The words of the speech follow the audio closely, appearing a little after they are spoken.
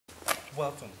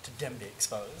Welcome to Denbigh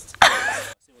Exposed.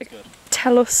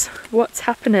 Tell us what's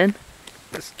happening.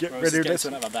 Let's get ready to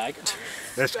another bag.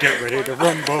 Let's get ready to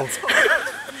rumble.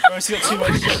 Rosie's got too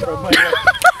much shit for a moment.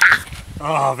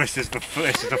 Oh, this is the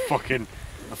fucking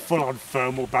full-on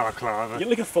thermal balaclava. You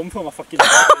look like a thump on my fucking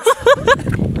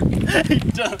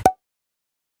head.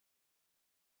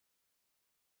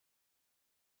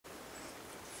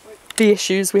 The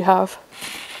issues we have.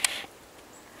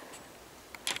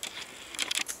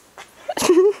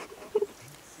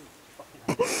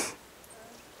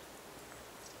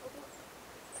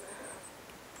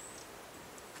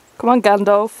 Come on,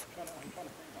 Gandalf.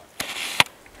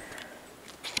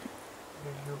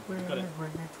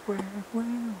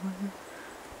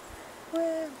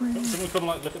 Someone come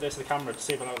and look at this in the camera to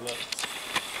see how it looks.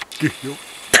 I'm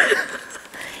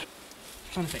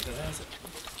trying to think, there's it.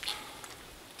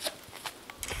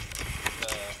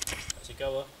 As you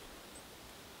go up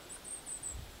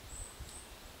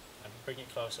and bring it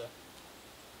closer,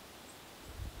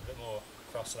 a bit more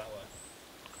across that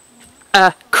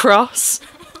way. Cross.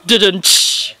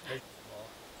 Didn't.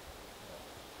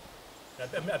 A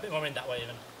bit more in that way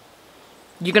even.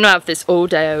 You're gonna have this all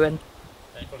day, Owen.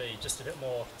 And probably just a bit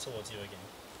more towards you again.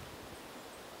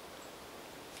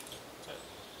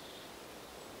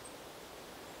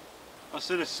 I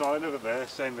see a sign over there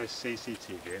saying there's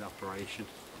CCTV in operation.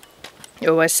 It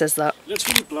always says that. It looks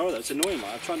really blurry though, it's annoying.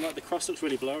 I'm trying the cross looks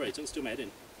really blurry, it doesn't still made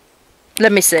in.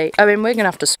 Let me see. Owen, we're gonna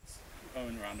have to.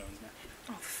 Owen around Owen's neck.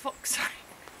 Oh, fuck's sake.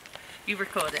 You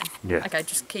recording? Yeah. Okay,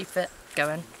 just keep it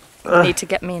going. You need to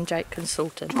get me and Jake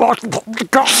consulted. Right.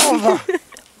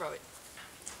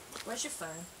 Where's your phone?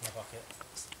 In my pocket.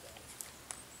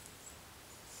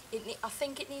 I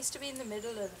think it needs to be in the middle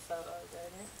of the photo,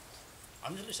 don't it?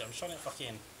 I'm just trying to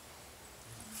fucking...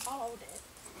 I'll hold it.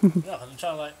 Yeah, I'm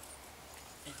trying to like...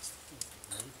 It's...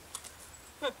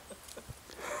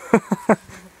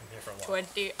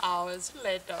 20 hours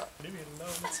later. Leave me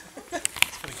alone. It's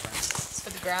for the gram. It's for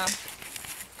the gram.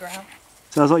 Gram.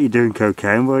 Sounds like you're doing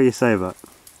cocaine. What do you say about?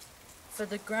 For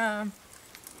the gram.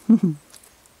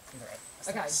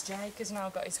 Okay, Jake has now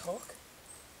got his hook.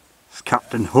 It's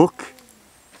Captain Hook.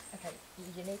 Okay,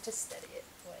 you need to steady it.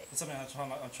 Wait. It's something I'm trying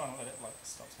to let it like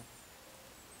stop me.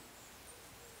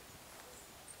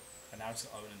 And now it's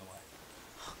got Owen in the way.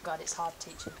 Oh God, it's hard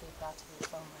teaching people how to be a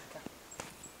filmmaker.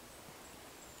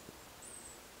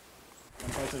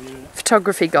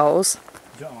 Photography goals.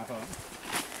 Do it on my phone.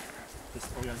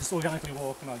 Just organically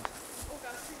walk and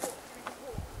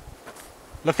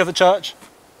look at the church.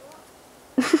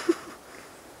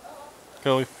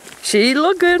 Cool. She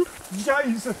looking.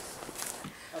 Jesus.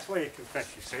 That's where you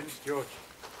confess your sins, George.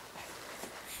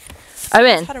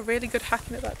 Owen, Had a really good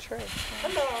hacking at that tree.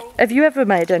 Hello. have you ever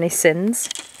made any sins?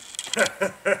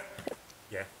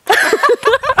 Yeah.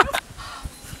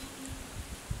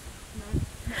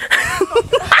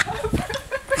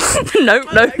 No.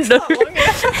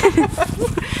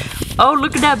 Oh,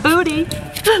 look at that booty.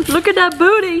 Look at that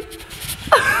booty.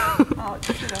 Oh,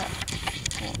 look at that.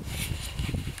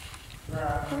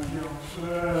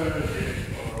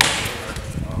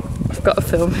 I've got to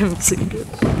film him singing.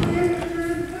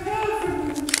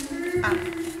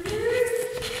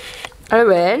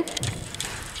 Owen,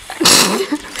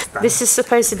 this is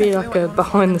supposed to be like a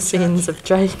behind the scenes of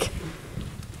Jake.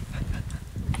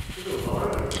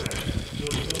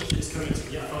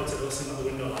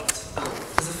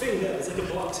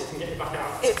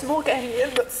 It's more getting in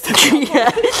that's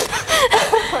Yeah.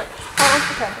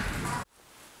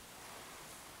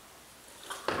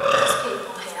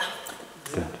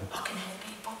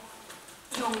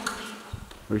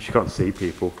 I wish you can't see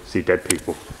people. See dead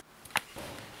people.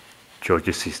 George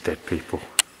just sees dead people.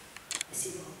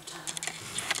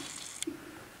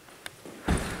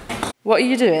 What are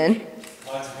you doing?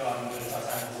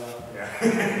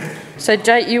 So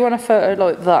Jake, you want a photo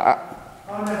like that?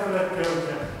 I'll never let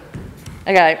go.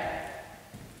 Okay.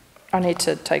 I need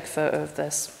to take a photo of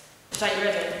this. Jake, you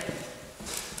ready?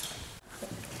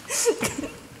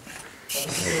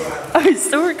 Oh, it's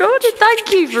still recording.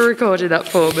 Thank you for recording that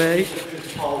for me.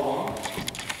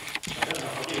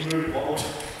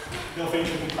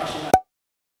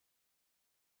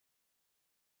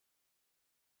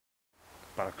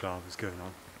 Balaclava's going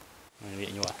on. I'm going to get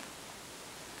in your way.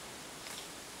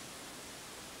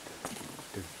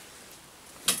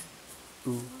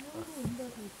 Ooh.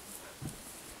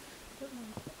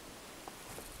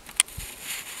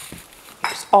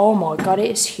 Oh my God,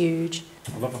 it is huge.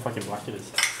 I love how fucking black it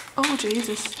is. Oh,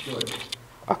 Jesus.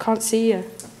 I can't see you.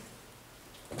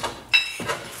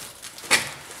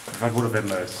 I've had one of them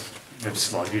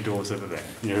slidey doors over there.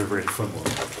 You know, really fun one.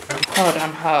 Hold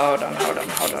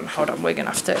on. We're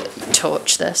gonna have to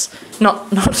torch this.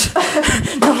 Not. A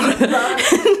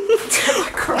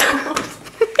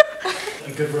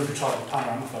good room to try to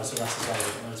panorama photos as well.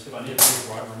 I need to do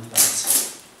the right room for that.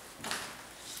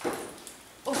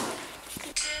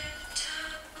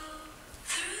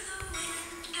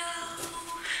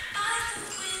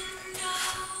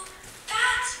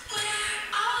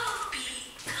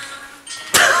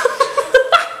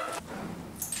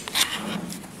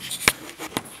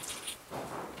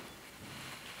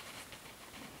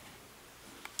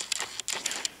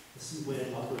 This is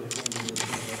weird, like we're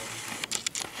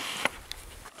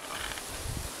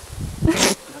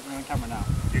on camera now.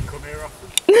 You come here often?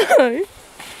 No.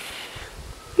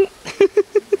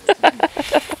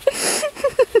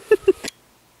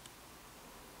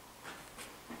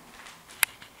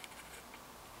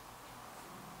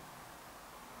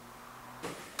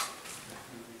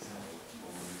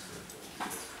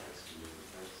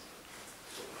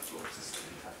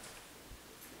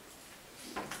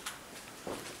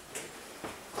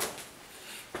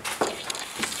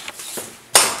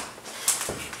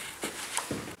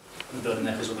 The building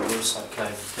there is what the roof's like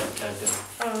caved in.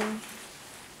 Oh.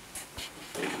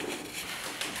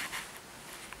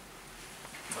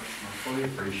 I fully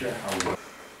appreciate how we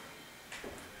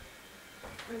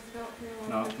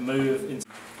Now move into.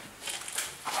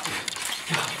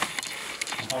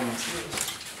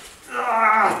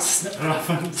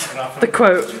 The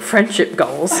quote, friendship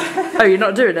goals. Oh, you're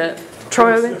not doing it?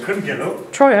 Try I Owen. couldn't get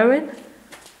up. Try Owen.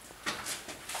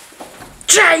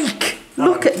 Jake!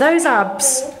 Look at those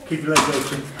abs. Keep your legs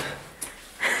open.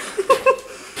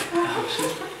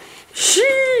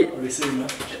 Shit. Have you seen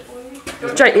that?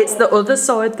 Jake, it's the other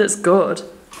side that's good. You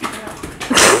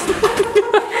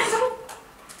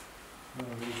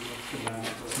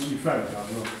found it,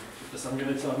 look. I'm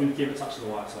going to keep it touch to the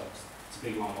white, so it's a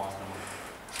big line white.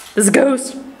 There's a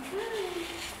ghost.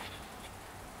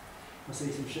 I see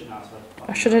some shit now, so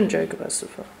I shouldn't joke about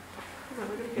stuff.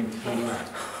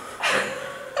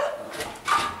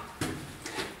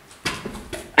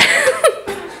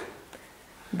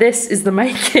 This is the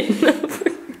making of.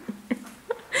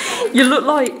 You look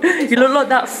like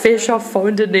that fish off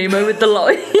Finding Nemo with the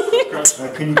light.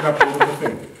 Can you grab hold of the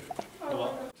thing?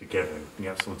 Together, and you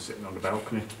have someone sitting on the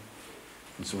balcony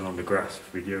and someone on the grass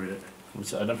videoing it. I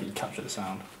don't think you capture the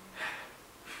sound.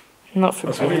 Not for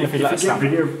I mean, if you let us sound.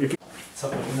 Video,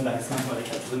 So in the next time, where they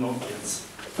kept the normal kids.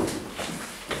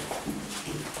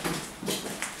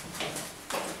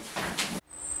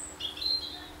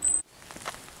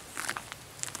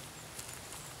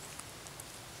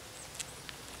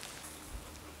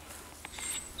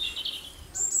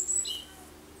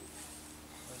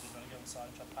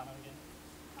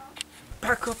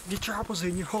 pack up your troubles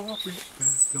in your heart.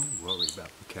 Don't worry about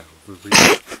the cavalry.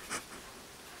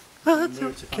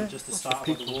 Move to kind of just the start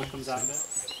where the wall comes out a bit. A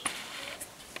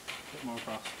bit more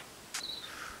across.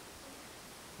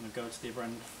 And go to the other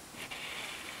end.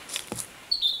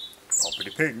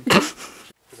 Poppity ping. To the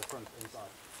front, inside.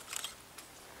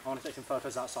 I want to take some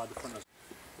photos outside the front.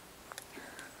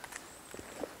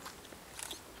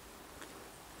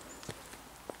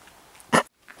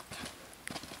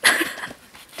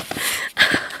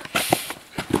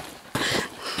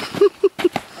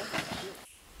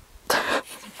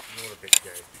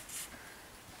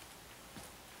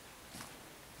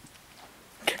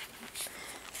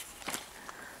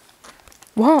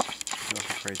 What? Like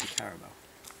a crazy caramel.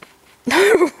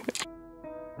 No!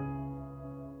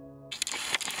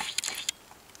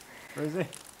 Where is he?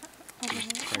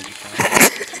 Crazy caramel.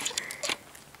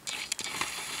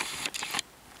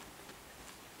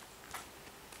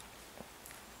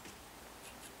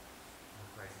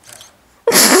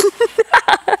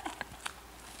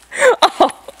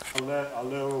 I'll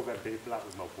lure all them people out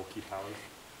with my Wookiee powers.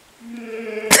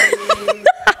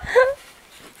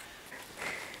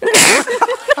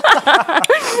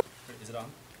 Is it on?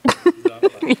 Is it on?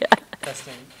 Yeah.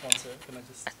 Testing, one, two. Can I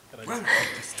just... Welcome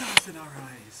to Stars in Our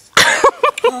Eyes.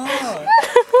 Oh.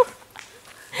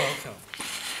 Welcome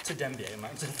to Denbigh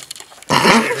Mountain. I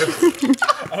don't know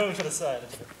what I'm trying to say.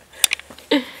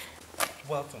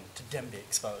 Welcome to Denbigh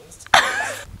Exposed.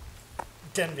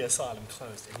 Denbigh Asylum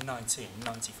closed in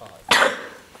 1995.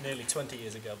 Nearly 20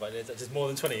 years ago, but it's just more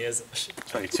than 20 years.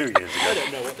 22 years ago. I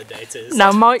don't know what the date is.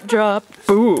 Now mic drop.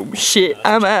 Boom. Shit,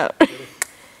 I'm out.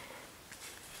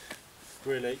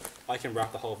 Really? I can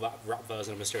rap the whole rap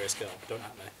version of Mysterious Girl. Don't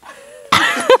at me.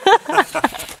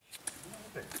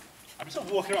 I'm just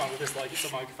walking around with this like it's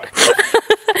a microphone.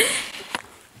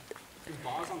 There's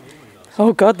bars on these windows.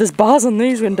 Oh god, there's bars on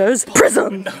these windows.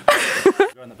 Prison! We'll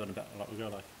go in that building a bit. We'll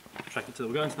go like,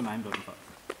 we'll go into the main building first.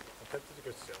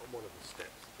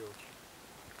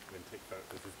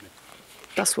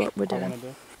 That's what we're I doing. wanna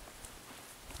do.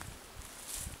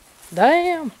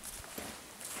 Damn.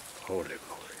 Holy moly.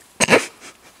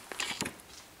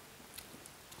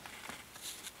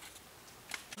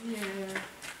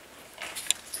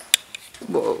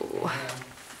 Whoa.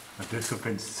 I do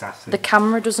something sassy. The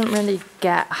camera doesn't really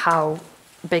get how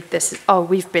big this is. Oh,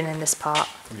 we've been in this part.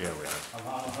 Yeah, we have. I'm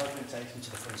hoping it takes me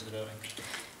to the front of the building.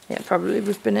 Yeah, probably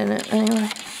we've been in it anyway.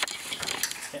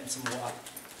 Getting some water.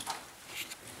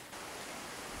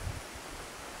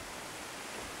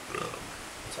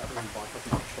 So everyone bike up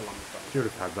an extra long time. You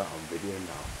would have had that on video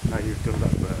now. Now you've done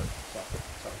that bird.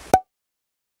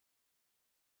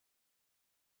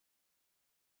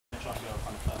 Try to go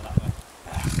kind of further that way.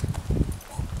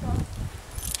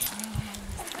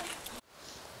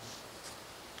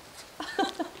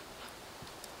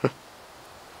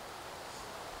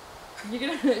 You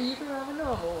gonna have a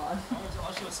normal one? I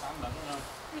should have stand there, I don't know.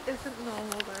 It isn't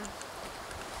normal though.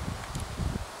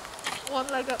 One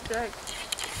leg up, Jake.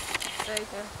 There you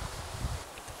go.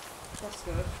 That's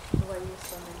good. The way you're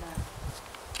standing there.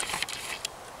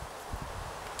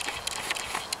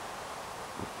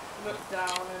 Look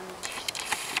down and.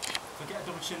 Forget a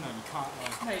double chin though, you can't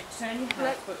like. No, turn your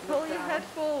head, but look Pull your down. head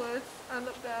forwards and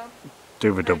look down.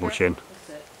 Do the double chin. That's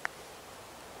it.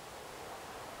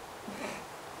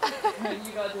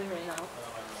 You gotta do me now.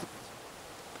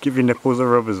 Give your nipples a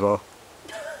rub as well.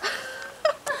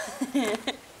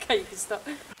 Okay, you can stop.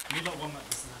 You got one that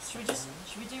is Should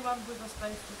we do one with us both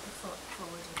with the foot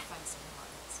forward and facing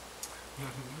like this? No,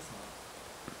 it's not.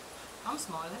 I'm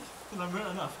smiling. Because I'm real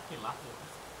enough. You're laughing.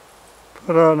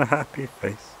 Put on a happy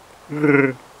face.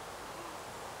 Grrr.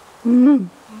 Mm.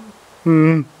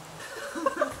 Mm.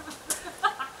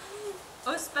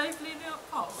 Us both leaning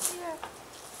up pole? Yeah.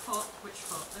 Foot? Which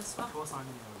foot? This one? Of course I'm the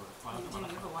other one. You do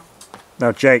the other one.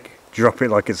 Now Jake, drop it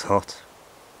like it's hot.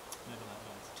 Never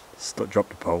that goes. Drop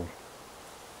the pole.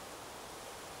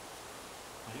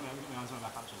 I think we're getting my arms on my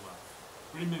back as well.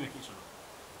 Really mimic each other.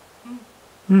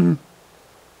 Mm.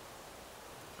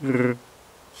 Grrr.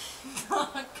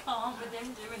 I can't with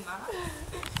him doing that.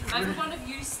 Maybe one of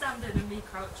you standing and me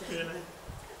crouching. Really?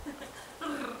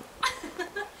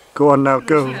 Go on now,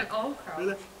 go. Yeah, I'll crouch.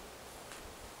 Really?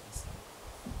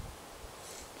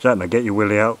 Jack, now get your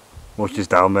willy out. Watch this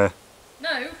down there.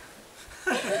 No.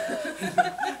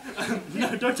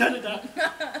 No, don't turn it down.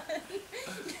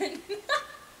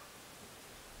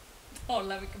 Oh,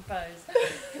 let me compose.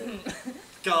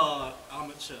 God,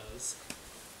 amateurs.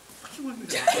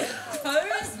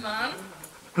 Pose, man.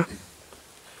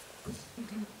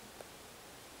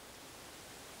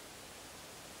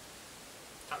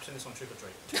 Captain this on trick or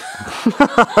treat.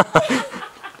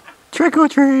 Trick or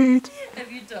treat!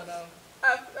 Have you done them?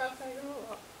 I've taken a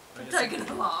lot. I've taken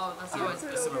a lot. Oh, that's always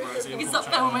Get some of Rosie You in can stop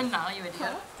portrait mode. filming now, you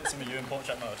idiot. Get some of you in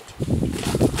portrait mode.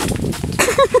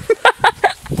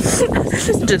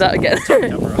 Do that again.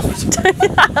 Camera off.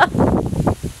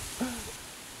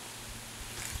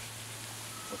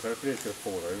 Hopefully it's going to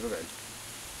fall over then.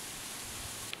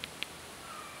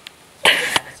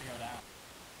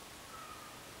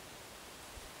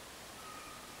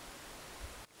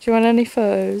 Do you want any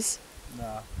photos?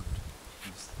 Nah.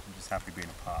 I'm just happy being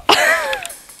a part.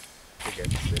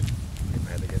 Against it. Keep my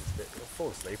head against it. I'll fall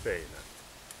asleep here, you know.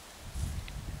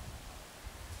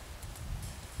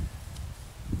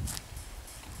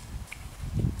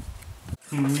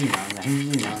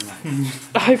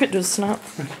 I hope it does snap.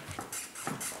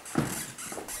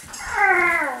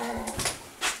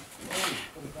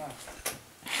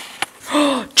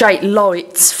 Jake,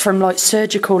 lights from like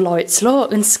surgical lights,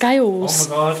 look, and scales. Oh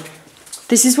my god.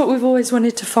 This is what we've always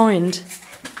wanted to find.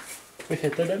 We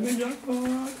hit the Denbigh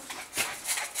jackpot.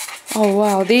 Oh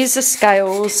wow, these are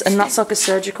scales, and that's like a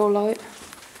surgical light.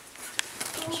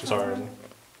 Sorry.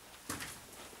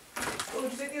 What did you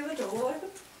think the other door open?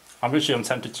 I'm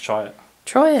tempted to try it.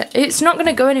 Try it. It's not going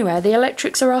to go anywhere. The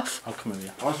electrics are off. I'll come with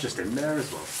you. I was just in there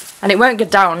as well. And it won't go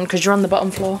down because you're on the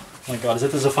bottom floor. Oh my god, as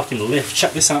if there's a fucking lift.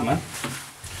 Check this out, man.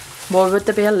 Why would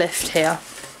there be a lift here?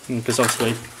 Because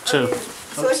obviously, two.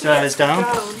 So Upstairs, down.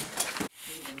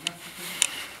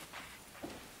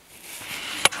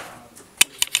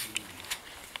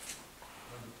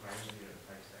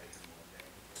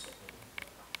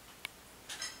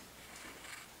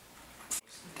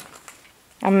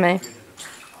 And me.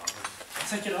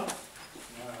 Take it off.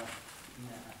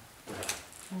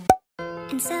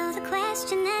 And so the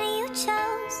question that you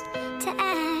chose to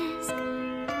ask,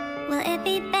 will it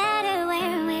be better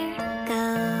where we're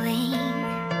going?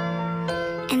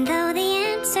 And though the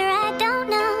answer I don't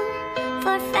know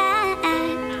for a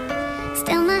fact,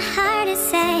 still my heart is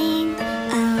saying,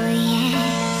 oh yeah.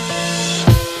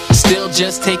 Still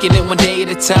just taking it one day at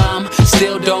a time.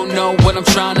 Still don't know what I'm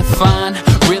trying to find.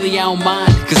 Really I don't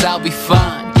mind, cause I'll be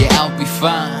fine. Yeah, I'll be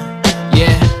fine.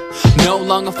 Yeah, no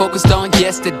longer focused on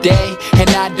yesterday, and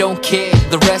I don't care,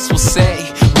 the rest will say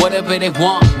whatever they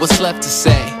want. What's left to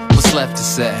say? What's left to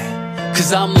say?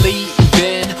 Cause I'm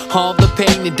leaving all the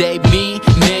pain today,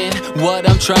 meaning what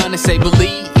I'm trying to say.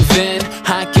 Believing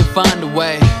I can find a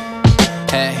way.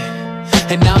 Hey,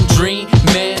 and I'm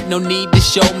dreaming, no need to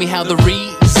show me how. The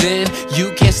reason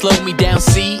you can't slow me down,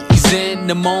 seizing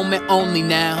the moment only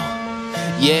now.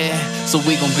 Yeah, so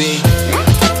we gon'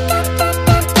 be